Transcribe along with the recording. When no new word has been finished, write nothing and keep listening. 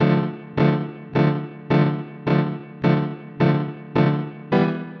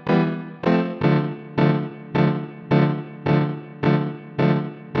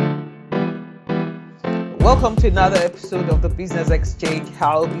Welcome to another episode of the Business Exchange,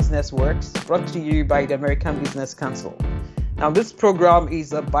 How Business Works, brought to you by the American Business Council. Now, this program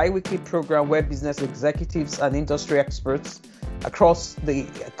is a bi-weekly program where business executives and industry experts across the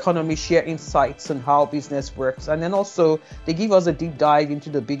economy share insights on how business works, and then also they give us a deep dive into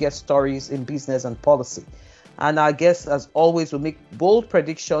the biggest stories in business and policy. And our guests, as always, will make bold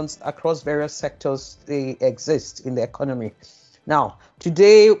predictions across various sectors they exist in the economy. Now,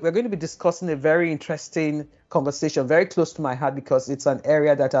 today we're going to be discussing a very interesting conversation, very close to my heart because it's an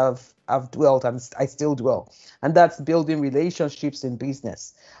area that I've dwelt and I still dwell, and that's building relationships in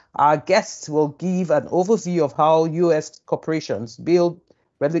business. Our guests will give an overview of how U.S. corporations build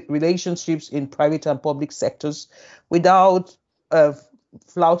relationships in private and public sectors without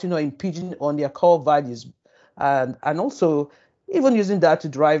flouting or impinging on their core values, and also even using that to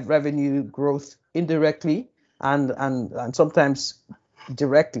drive revenue growth indirectly and sometimes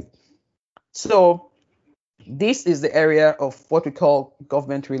directly. So this is the area of what we call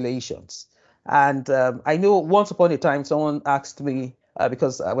government relations. And I know once upon a time someone asked me,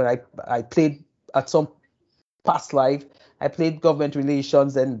 because when I played at some past life, I played government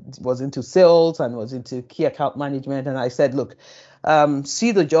relations and was into sales and was into key account management. And I said, look,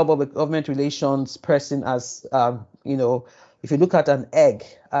 see the job of a government relations person as, if you look at an egg,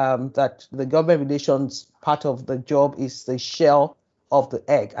 that the government relations part of the job is the shell of the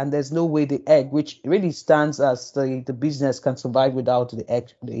egg. And there's no way the egg, which really stands as the business, can survive without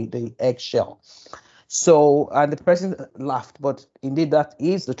the egg shell. So, and the person laughed, but indeed that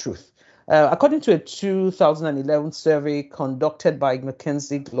is the truth. According to a 2011 survey conducted by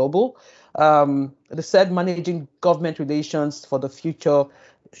McKinsey Global, they said managing government relations for the future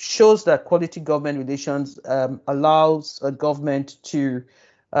shows that quality government relations allows a government to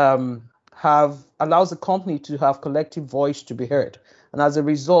allows a company to have collective voice to be heard. And as a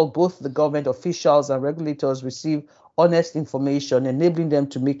result, both the government officials and regulators receive honest information, enabling them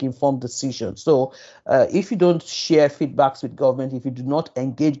to make informed decisions. So if you don't share feedbacks with government, if you do not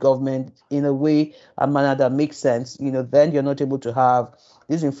engage government in a way, a manner that makes sense, then you're not able to have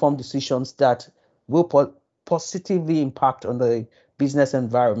these informed decisions that will positively impact on the business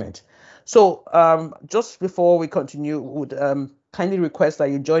environment. So just before we continue, would kindly request that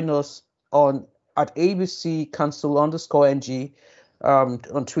you join us at ABC Council _NG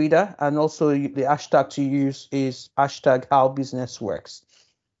on Twitter, and also the hashtag to use is hashtag How Business Works.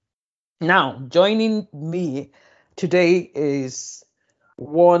 Now, joining me today is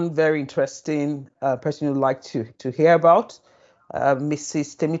one very interesting person you'd like to hear about,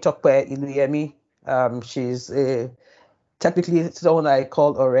 Mrs. Temitope Iluyemi. She's technically someone I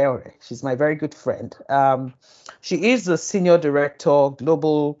call Orere. She's my very good friend. She is the Senior Director,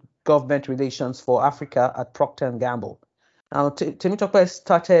 Global Government Relations for Africa at Procter and Gamble. Now, Temitope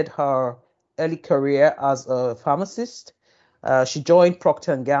started her early career as a pharmacist. She joined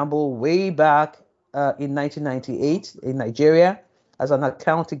Procter and Gamble way back in 1998 in Nigeria as an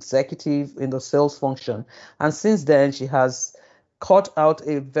account executive in the sales function. And since then, she has cut out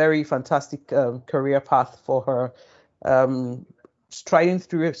a very fantastic career path for her, striding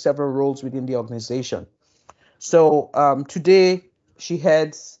through several roles within the organization. So today, she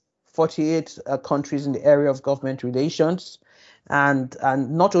heads 48 countries in the area of government relations. And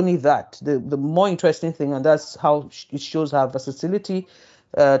not only that, the more interesting thing, and that's how it shows her versatility,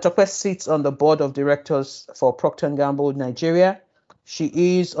 Tope sits on the board of directors for Procter and Gamble Nigeria.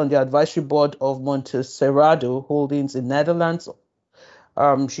 She is on the advisory board of Monteserrado Holdings in Netherlands.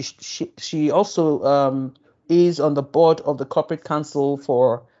 She also is on the board of the Corporate Council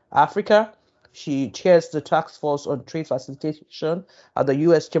for Africa. She chairs the task force on trade facilitation at the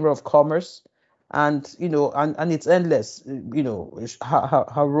U.S. Chamber of Commerce, and and it's endless.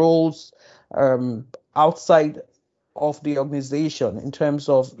 Her roles outside of the organization in terms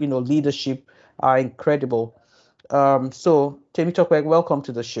of leadership are incredible. So Temitope, welcome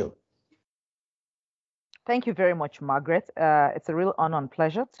to the show. Thank you very much, Margaret. It's a real honor and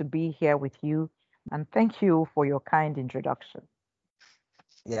pleasure to be here with you, and thank you for your kind introduction.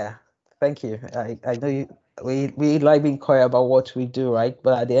 Yeah, thank you. I know we like being quiet about what we do, right?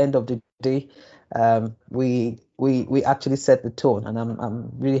 But at the end of the day, we actually set the tone, and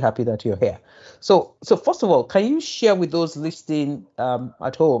I'm really happy that you're here. So first of all, can you share with those listening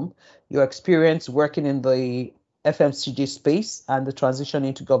at home your experience working in the FMCG space and the transition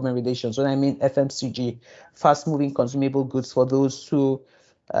into government relations? When I mean FMCG, fast moving consumable goods, for those who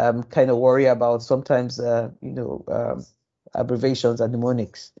kind of worry about sometimes abbreviations and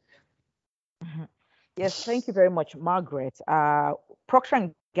mnemonics. Mhm. Yes, thank you very much, Margaret. Procter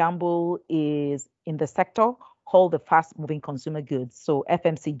and Gamble is in the sector called the fast moving consumer goods, so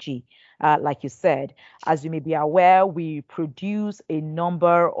FMCG. Like you said, as you may be aware, we produce a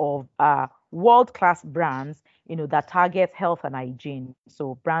number of world-class brands, that target health and hygiene.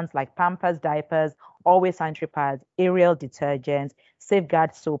 So brands like Pampers diapers, Always sanitary pads, Ariel detergents,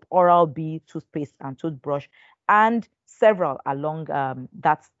 Safeguard soap, Oral-B toothpaste and toothbrush, and several along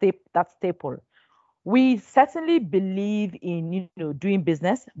that staple. We certainly believe in doing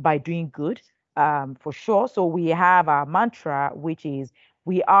business by doing good, for sure. So we have our mantra, which is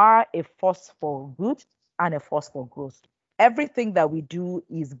we are a force for good and a force for growth. Everything that we do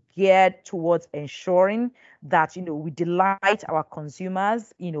is geared towards ensuring that we delight our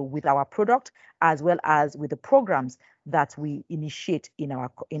consumers with our product, as well as with the programs that we initiate in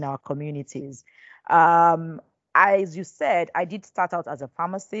our communities. um, as you said, I did start out as a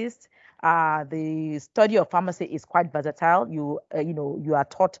pharmacist. The study of pharmacy is quite versatile. You are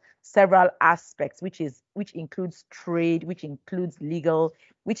taught several aspects, which includes trade, which includes legal,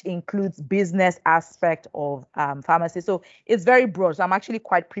 which includes business aspect of pharmacy. So it's very broad. So I'm actually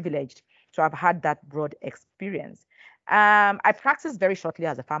quite privileged to have had that broad experience. I practiced very shortly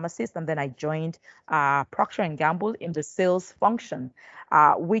as a pharmacist, and then I joined Procter and Gamble in the sales function,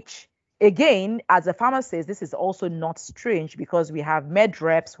 which again, as a pharmacist, this is also not strange because we have med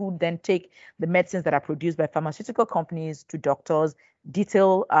reps who then take the medicines that are produced by pharmaceutical companies to doctors,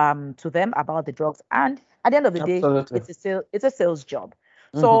 detail to them about the drugs, and at the end of the day, Absolutely. it's a sales job.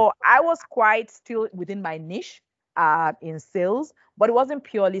 Mm-hmm. So I was quite still within my niche in sales, but it wasn't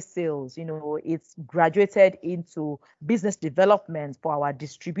purely sales. It's graduated into business development for our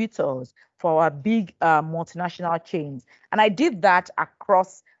distributors, for our big multinational chains, and I did that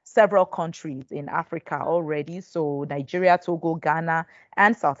across several countries in Africa already. So Nigeria, Togo, Ghana,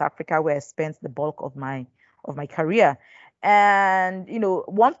 and South Africa, where I spent the bulk of my career. And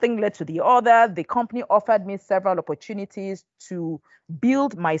one thing led to the other. The company offered me several opportunities to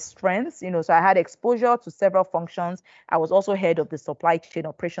build my strengths. So I had exposure to several functions. I was also head of the supply chain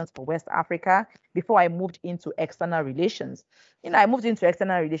operations for West Africa before I moved into external relations. I moved into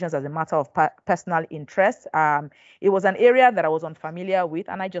external relations as a matter of personal interest. It was an area that I was unfamiliar with,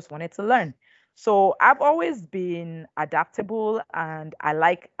 and I just wanted to learn. So I've always been adaptable, and I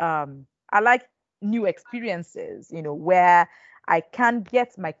like new experiences, where I can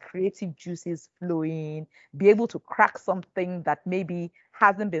get my creative juices flowing, be able to crack something that maybe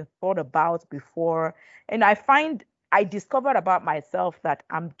hasn't been thought about before. And I discovered about myself that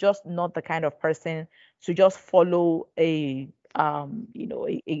I'm just not the kind of person to just follow a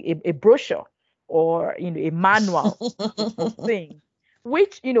brochure or a manual of things,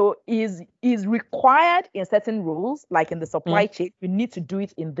 which is required in certain roles, like in the supply chain. You need to do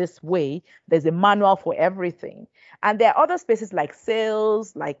it in this way. There's a manual for everything. And there are other spaces like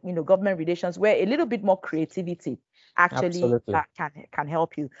sales, like government relations, where a little bit more creativity actually Absolutely. can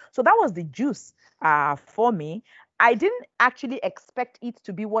help you. So that was the juice for me. I didn't actually expect it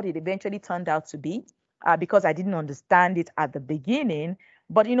to be what it eventually turned out to be, because I didn't understand it at the beginning.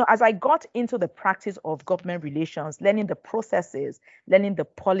 But as I got into the practice of government relations, learning the processes, learning the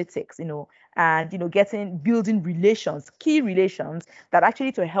politics, and building relations, key relations that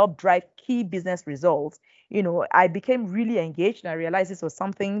actually to help drive key business results, I became really engaged, and I realized this was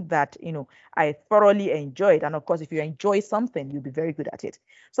something that I thoroughly enjoyed. And of course, if you enjoy something, you'll be very good at it.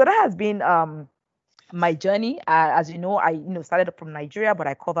 So that has been my journey. As you know, I started up from Nigeria, but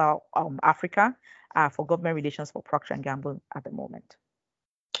I cover Africa for government relations for Procter and Gamble at the moment.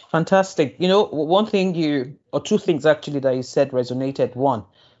 Fantastic. One thing or two things actually that you said resonated. One,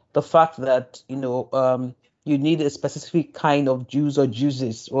 the fact that, you need a specific kind of juice or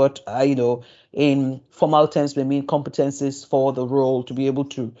juices, what, in formal terms, may mean competencies for the role to be able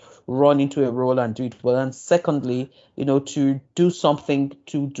to run into a role and do it well. And secondly, to do something,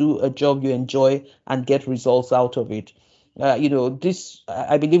 to do a job you enjoy and get results out of it. This,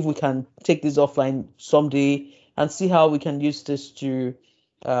 I believe we can take this offline someday and see how we can use this to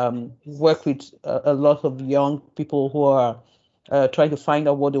work with a lot of young people who are trying to find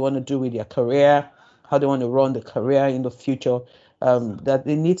out what they want to do with their career, how they want to run the career in the future, that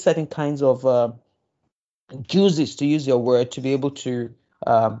they need certain kinds of juices, to use your word, to be able to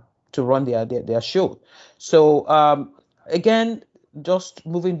run their show. So again, just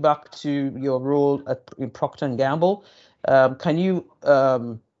moving back to your role in Procter and Gamble, can you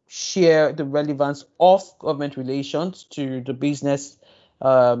share the relevance of government relations to the business,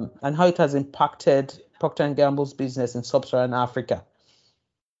 and how it has impacted Procter and Gamble's business in Sub-Saharan Africa?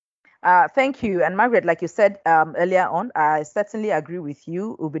 Thank you. And Margaret, like you said earlier on, I certainly agree with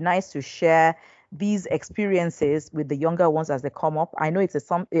you. It would be nice to share these experiences with the younger ones as they come up. I know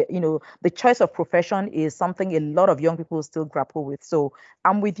the choice of profession is something a lot of young people still grapple with. So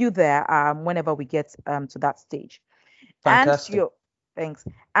I'm with you there whenever we get to that stage. And to Fantastic. your thanks.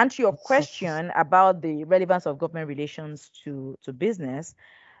 And to your question about the relevance of government relations to business,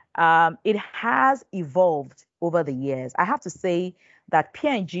 it has evolved over the years. I have to say that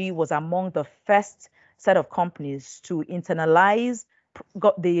P&G was among the first set of companies to internalize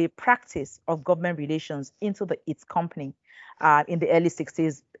the practice of government relations into its company in the early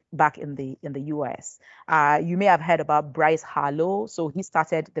 60s back in the US. You may have heard about Bryce Harlow. So he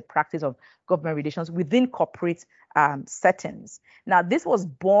started the practice of government relations within corporate settings. Now, this was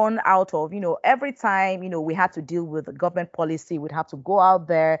born out of, every time, we had to deal with government policy, we'd have to go out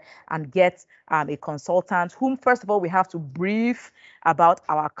there and get a consultant whom, first of all, we have to brief about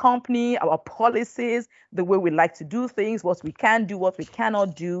our company, our policies, the way we like to do things, what we can do, what we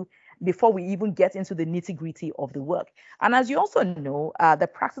cannot do, before we even get into the nitty-gritty of the work. And as you also know, the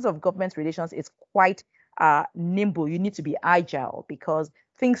practice of government relations is quite nimble. You need to be agile because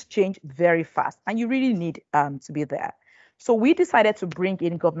things change very fast and you really need to be there. So we decided to bring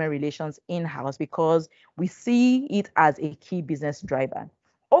in government relations in-house because we see it as a key business driver.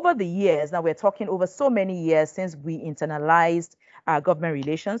 Over the years, now we're talking over so many years since we internalized government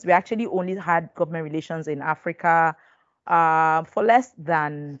relations. We actually only had government relations in Africa for less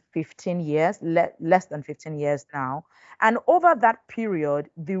than 15 years, less than 15 years now. And over that period,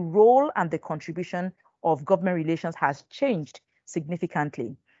 the role and the contribution of government relations has changed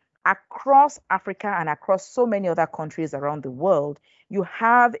significantly. Across Africa and across so many other countries around the world, you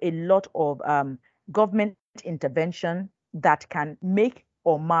have a lot of government intervention that can make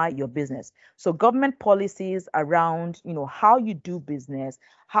or mar your business. So government policies around, how you do business,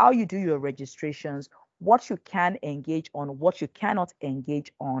 how you do your registrations, what you can engage on, what you cannot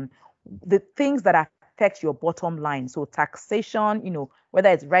engage on, the things that affect your bottom line. So taxation, whether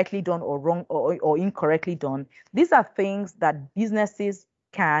it's rightly done or wrong or incorrectly done, these are things that businesses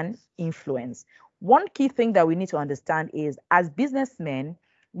can influence. One key thing that we need to understand is as businessmen,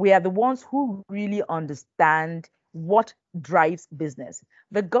 we are the ones who really understand what drives business.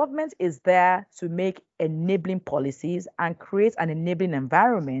 The government is there to make enabling policies and create an enabling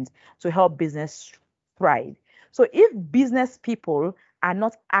environment to help business thrive. So if business people are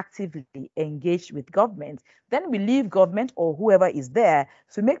not actively engaged with government, then we leave government or whoever is there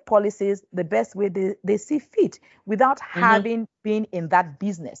to make policies the best way they see fit without having been in that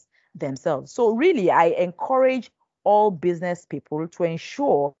business themselves. So really, I encourage all business people to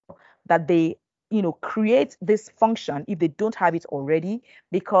ensure that they create this function if they don't have it already,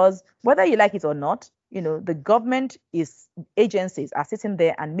 because whether you like it or not, the government agencies are sitting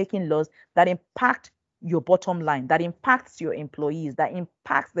there and making laws that impact your bottom line, that impacts your employees, that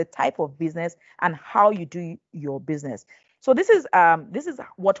impacts the type of business and how you do your business. So this is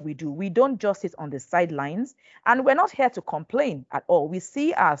what we do. We don't just sit on the sidelines, and we're not here to complain at all. We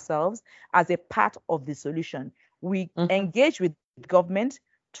see ourselves as a part of the solution. We engage with government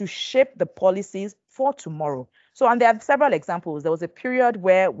to shape the policies for tomorrow. So, and there are several examples. There was a period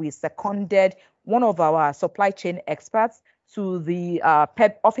where we seconded one of our supply chain experts to the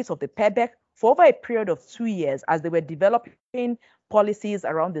office of the PEBEC for over a period of 2 years as they were developing policies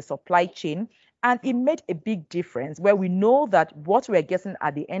around the supply chain. And it made a big difference where we know that what we're getting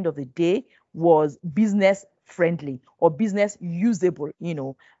at the end of the day was business friendly or business usable,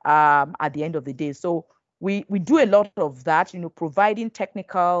 at the end of the day. So we do a lot of that, providing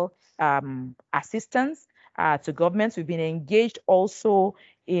technical assistance to governments. We've been engaged also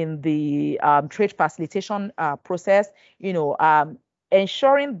in the trade facilitation process,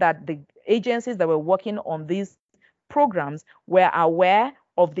 ensuring that the agencies that were working on these programs were aware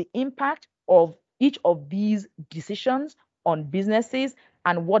of the impact of each of these decisions on businesses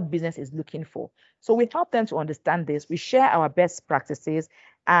and what business is looking for. So we help them to understand this. We share our best practices,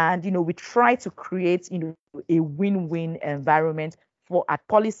 and we try to create a win-win environment for at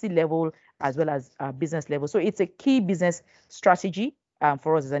policy level as well as business level. So it's a key business strategy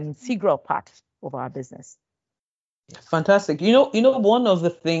for us. It's an integral part of our business. Fantastic. One of the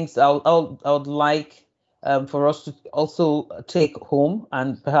things I would like for us to also take home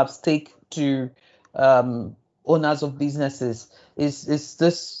and perhaps take to owners of businesses is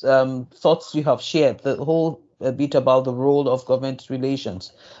this thoughts you have shared, the whole bit about the role of government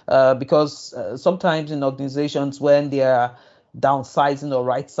relations, because sometimes in organizations when they are downsizing or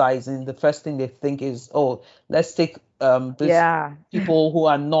right sizing, the first thing they think is, oh, let's take these people who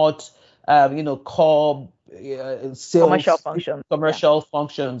are not core Commercial sales, function. Yeah. commercial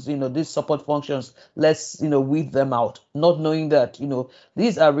functions, these support functions, let's, weed them out, not knowing that,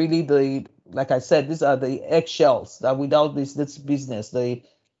 these are really like I said, these are the eggshells that without this business, the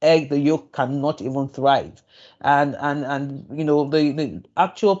yolk cannot even thrive. And the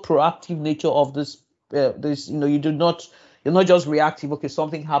actual proactive nature of this, you're not just reactive. Okay,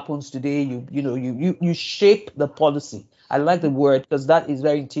 something happens today, you shape the policy. I like the Mhm. word because that is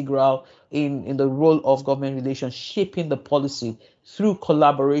very integral in the role of government relations, shaping the policy through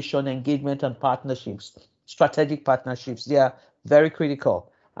collaboration, engagement, and partnerships, strategic partnerships. They are very critical.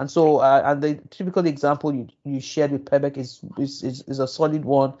 And the typical example you shared with Pebek is a solid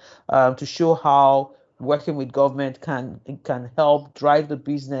one, to show how working with government can help drive the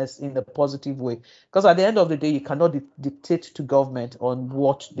business in a positive way. Because at the end of the day, you cannot dictate to government on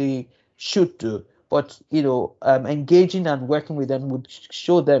what they should do, but engaging and working with them would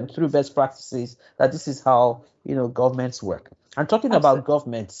show them through best practices that this is how governments work. And talking about Absolutely.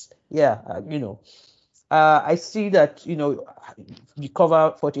 governments, yeah, I see that you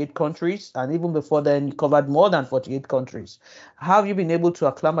cover 48 countries, and even before then, you covered more than 48 countries. How have you been able to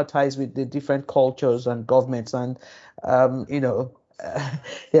acclimatize with the different cultures and governments? And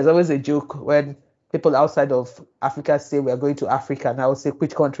there's always a joke when people outside of Africa say we are going to Africa, and I will say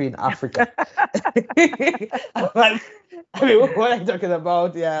which country in Africa? I'm like, I mean, what are you talking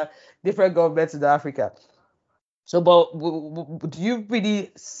about? Yeah, different governments in Africa. So, but do you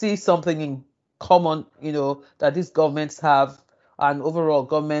really see something in common, that these governments have, and overall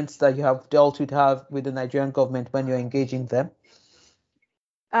governments that you have dealt with have with the Nigerian government when you're engaging them?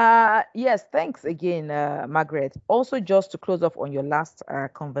 Yes, thanks again, Margaret. Also, just to close off on your last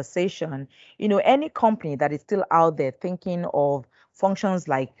conversation, any company that is still out there thinking of functions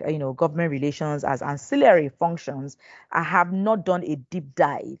like, government relations as ancillary functions, have not done a deep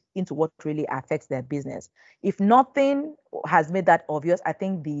dive into what really affects their business. If nothing has made that obvious, I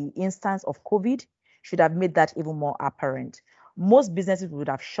think the instance of COVID should have made that even more apparent. Most businesses would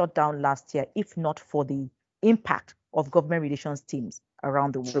have shut down last year if not for the impact of government relations teams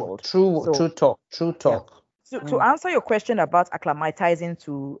around the True, world. true, So, true talk, true yeah. talk. To Mm. answer your question about acclimatizing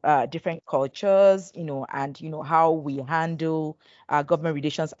to different cultures, and how we handle government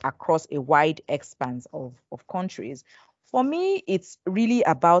relations across a wide expanse of countries, for me, it's really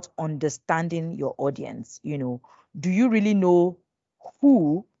about understanding your audience. Do you really know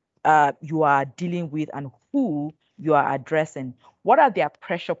who you are dealing with and who you are addressing? What are their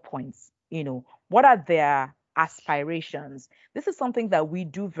pressure points? What are their aspirations? This is something that we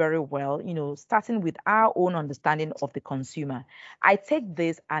do very well, starting with our own understanding of the consumer. I take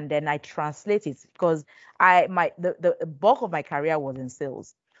this and then I translate it because the bulk of my career was in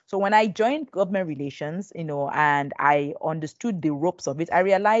sales. So when I joined government relations, and I understood the ropes of it, I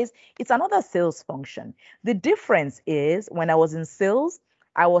realized it's another sales function. The difference is when I was in sales,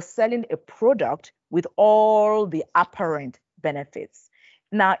 I was selling a product with all the apparent benefits.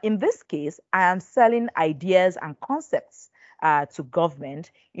 Now, in this case, I am selling ideas and concepts to government,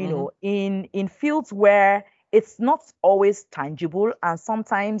 Hmm. in fields where it's not always tangible and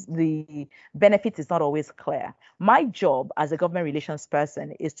sometimes the benefit is not always clear. My job as a government relations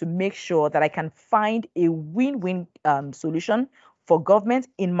person is to make sure that I can find a win-win solution for government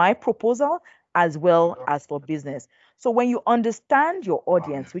in my proposal as well as for business. So when you understand your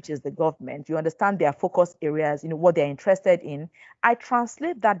audience, which is the government, you understand their focus areas, what they're interested in, I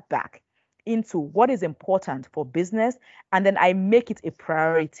translate that back into what is important for business, and then I make it a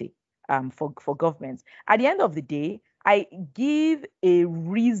priority for governments. At the end of the day, I give a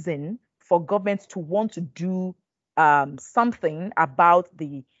reason for governments to want to do something about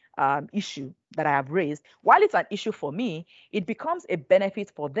the issue that I have raised. While it's an issue for me, it becomes a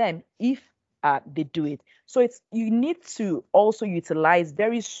benefit for them if they do it. So you need to also utilize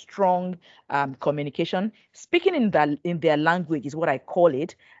very strong communication. Speaking in their language is what I call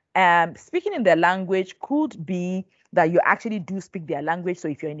it. Speaking in their language could be that you actually do speak their language. So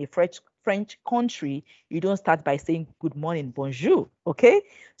if you're in a French country, you don't start by saying good morning, bonjour. Okay.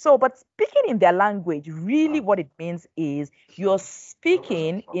 So, but speaking in their language, really what it means is you're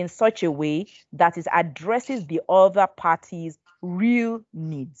speaking in such a way that it addresses the other party's real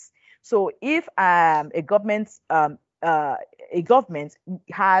needs. So if a government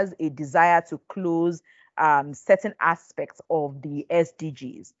has a desire to close certain aspects of the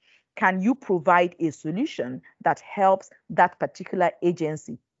SDGs, can you provide a solution that helps that particular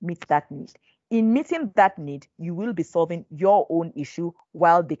agency meet that need? In meeting that need, you will be solving your own issue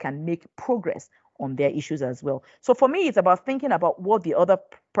while they can make progress on their issues as well. So for me, it's about thinking about what the other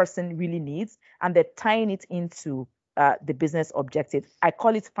person really needs and then tying it into the business objective. I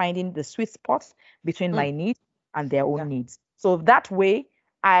call it finding the sweet spot between my needs and their own needs. So that way,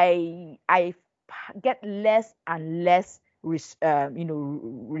 I get less and less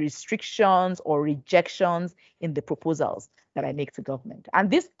restrictions or rejections in the proposals that I make to government.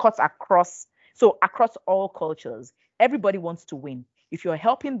 And this cuts across all cultures. Everybody wants to win. If you're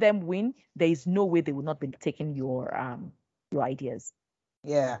helping them win, there is no way they will not be taking your ideas.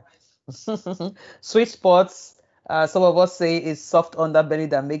 Yeah. Sweet spots, some of us say, is soft underbelly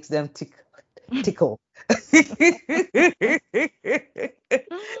that makes them tickle. At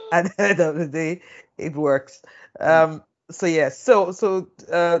the end of the day, it works. So yes.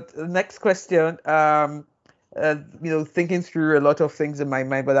 Next question. Thinking through a lot of things in my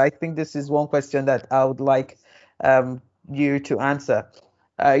mind, but I think this is one question that I would like you to answer.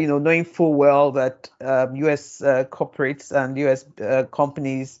 Knowing full well that U.S. Corporates and U.S.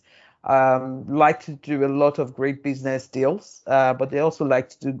 Companies like to do a lot of great business deals, but they also like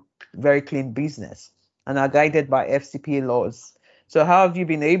to do very clean business and are guided by FCPA laws. So how have you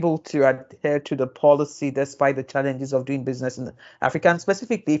been able to adhere to the policy despite the challenges of doing business in Africa? And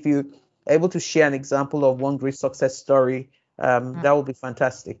specifically, if you're able to share an example of one great success story, that would be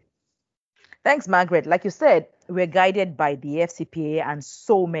fantastic. Thanks, Margaret. Like you said, we're guided by the FCPA and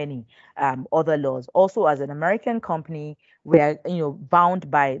so many other laws. Also, as an American company, we're bound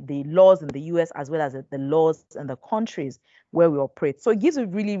by the laws in the US as well as the laws in the countries where we operate. So it gives a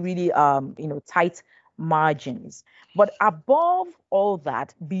really, really tight margins. But above all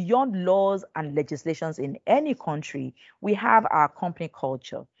that, beyond laws and legislations in any country, we have our company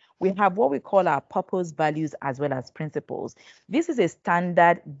culture. We have what we call our purpose, values, as well as principles. This is a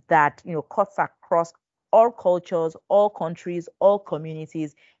standard that cuts across all cultures, all countries, all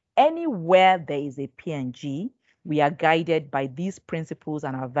communities. Anywhere there is a P&G, we are guided by these principles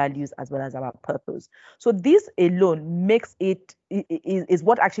and our values as well as our purpose. So this alone makes is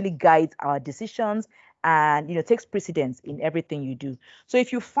what actually guides our decisions and takes precedence in everything you do. So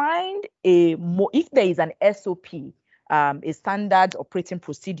if you find if there is an SOP, a standard operating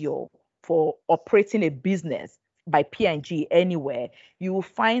procedure for operating a business by P&G anywhere, you will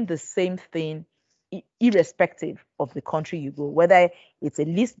find the same thing irrespective of the country you go, whether it's a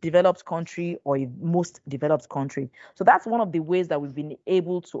least developed country or a most developed country. So that's one of the ways that we've been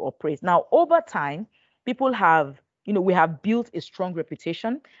able to operate. Now, over time, people have, we have built a strong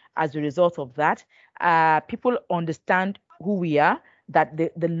reputation as a result of that. People understand who we are, that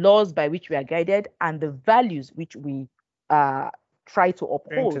the laws by which we are guided and the values which we try to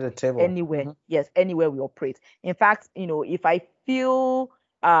uphold to the table. anywhere. Yes, anywhere we operate. In fact, if I feel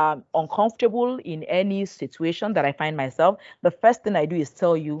uncomfortable in any situation that I find myself, the first thing I do is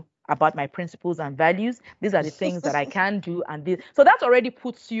tell you about my principles and values. These are the things that I can do, and so that already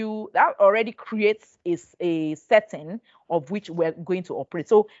creates a setting of which we're going to operate.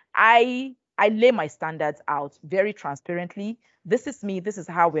 So I lay my standards out very transparently. This is me. This is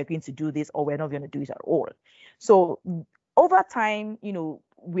how we're going to do this, or we're not going to do it at all. So over time,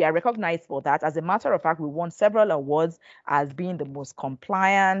 we are recognized for that. As a matter of fact, we won several awards as being the most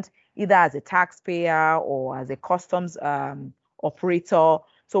compliant, either as a taxpayer or as a customs operator.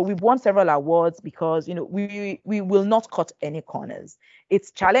 So we've won several awards because we will not cut any corners.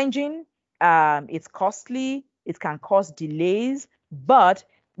 It's challenging, it's costly, it can cause delays, but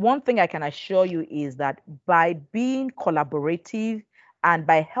one thing I can assure you is that by being collaborative and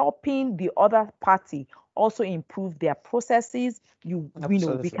by helping the other party also improve their processes,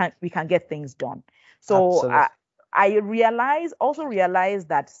 we can get things done. So I also realize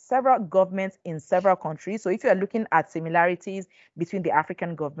that several governments in several countries, so if you are looking at similarities between the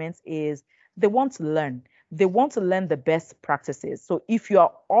African governments, is they want to learn. They want to learn the best practices. So if you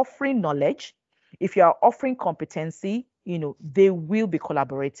are offering knowledge, if you are offering competency, they will be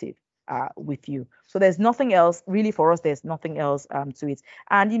collaborative with you. So there's nothing else really for us. There's nothing else to it.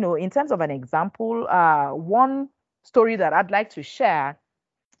 And in terms of an example, one story that I'd like to share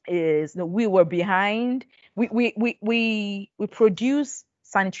is we were behind. We produce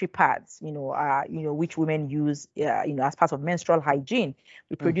sanitary pads, which women use, as part of menstrual hygiene.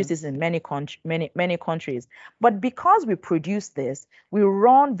 We produce this in many countries. But because we produce this, we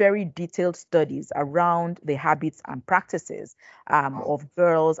run very detailed studies around the habits and practices of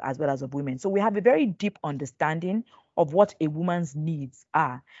girls as well as of women. So we have a very deep understanding of what a woman's needs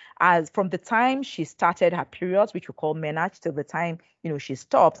are. As from the time she started her periods, which we call menarche, till the time she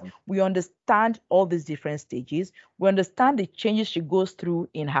stops, we understand all these different stages. We understand the changes she goes through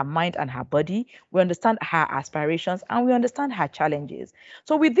in her mind and her body. We understand her aspirations, and we understand her challenges.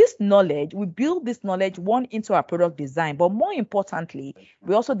 So with this knowledge, we build this knowledge one into our product design, but more importantly,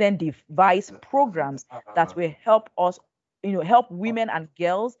 we also then devise programs that will help us, help women and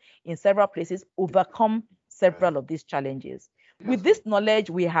girls in several places overcome several of these challenges. With this knowledge,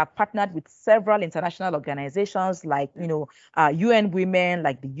 we have partnered with several international organizations like, UN Women,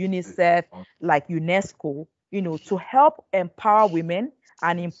 like the UNICEF, like UNESCO, to help empower women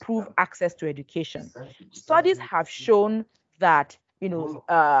and improve access to education. Studies have shown that,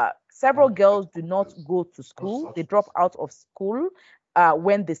 several girls do not go to school. They drop out of school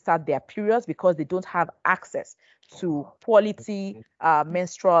when they start their periods because they don't have access to quality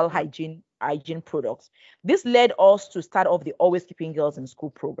menstrual hygiene products. This led us to start off the Always Keeping Girls in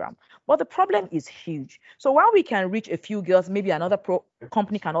School program. But the problem is huge. So while we can reach a few girls, maybe another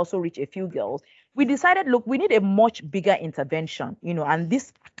company can also reach a few girls, we decided, look, we need a much bigger intervention, and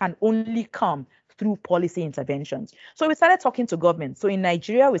this can only come through policy interventions. So we started talking to government. So in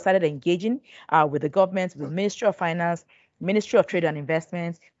Nigeria, we started engaging with the government, with Ministry of Finance, Ministry of Trade and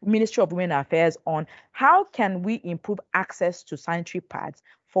Investment, Ministry of Women Affairs on how can we improve access to sanitary pads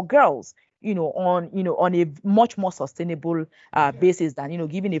for girls, on a much more sustainable basis than,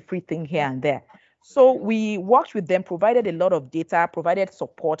 giving a free thing here and there. So we worked with them, provided a lot of data, provided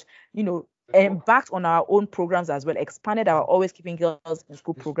support, embarked on our own programs as well, expanded our Always Keeping Girls in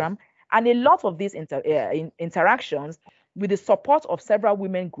School program. And a lot of these interactions with the support of several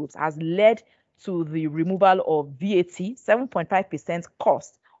women groups has led to the removal of VAT, 7.5%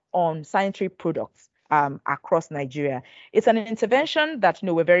 cost on sanitary products across Nigeria. It's an intervention that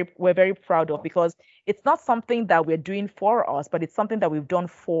we're very proud of, because it's not something that we're doing for us, but it's something that we've done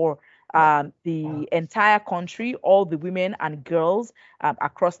for the entire country, all the women and girls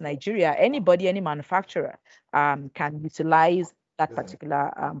across Nigeria. Anybody, any manufacturer can utilize that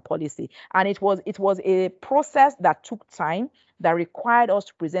particular policy. And it was a process that took time, that required us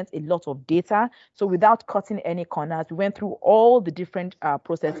to present a lot of data. So without cutting any corners, we went through all the different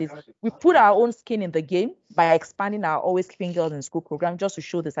processes. We put our own skin in the game by expanding our Always Keeping Girls in School program, just to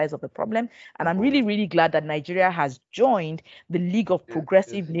show the size of the problem. And I'm really, really glad that Nigeria has joined the League of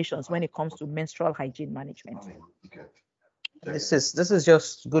Progressive Nations when it comes to menstrual hygiene management. This is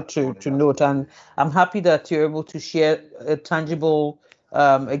just good to note, and I'm happy that you're able to share a tangible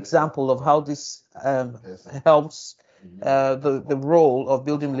example of how this helps. The role of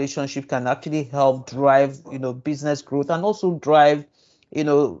building relationship can actually help drive business growth, and also drive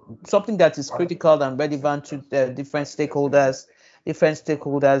something that is critical and relevant to the different stakeholders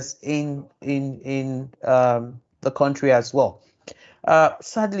in the country as well.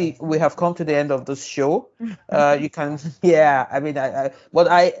 Sadly, we have come to the end of the show. You can, the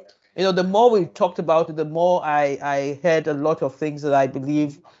more we talked about it, the more I heard a lot of things that I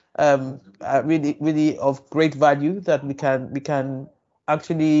believe are really, really of great value that we can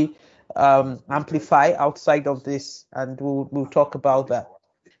actually amplify outside of this, and we'll talk about that.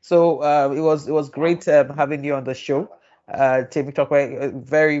 So it was great having you on the show, Temitope.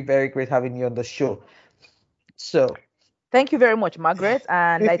 Very, very great having you on the show. So. Thank you very much, Margaret.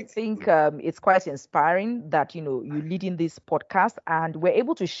 And I think it's quite inspiring that, you leading this podcast, and we're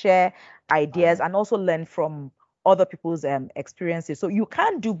able to share ideas and also learn from other people's experiences. So you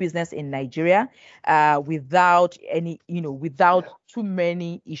can't do business in Nigeria without without too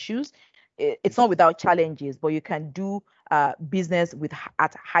many issues. It's not without challenges, but you can do business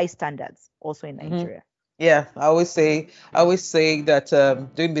at high standards also in Nigeria. Mm-hmm. Yeah, I always say that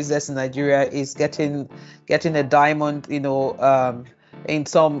doing business in Nigeria is getting a diamond, in the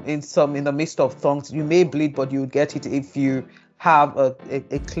midst of thorns. You may bleed, but you get it if you have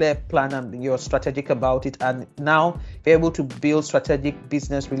a clear plan and you're strategic about it. And now be able to build strategic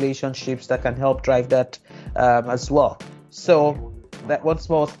business relationships that can help drive that as well. So that once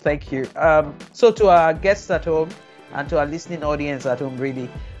more, thank you. So to our guests at home and to our listening audience at home, really.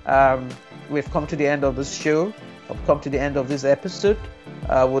 We've come to the end of this show. We've come to the end of this episode.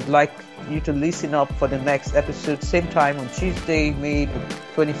 Would like you to listen up for the next episode, same time on Tuesday, May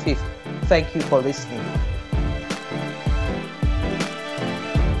 25th. Thank you for listening.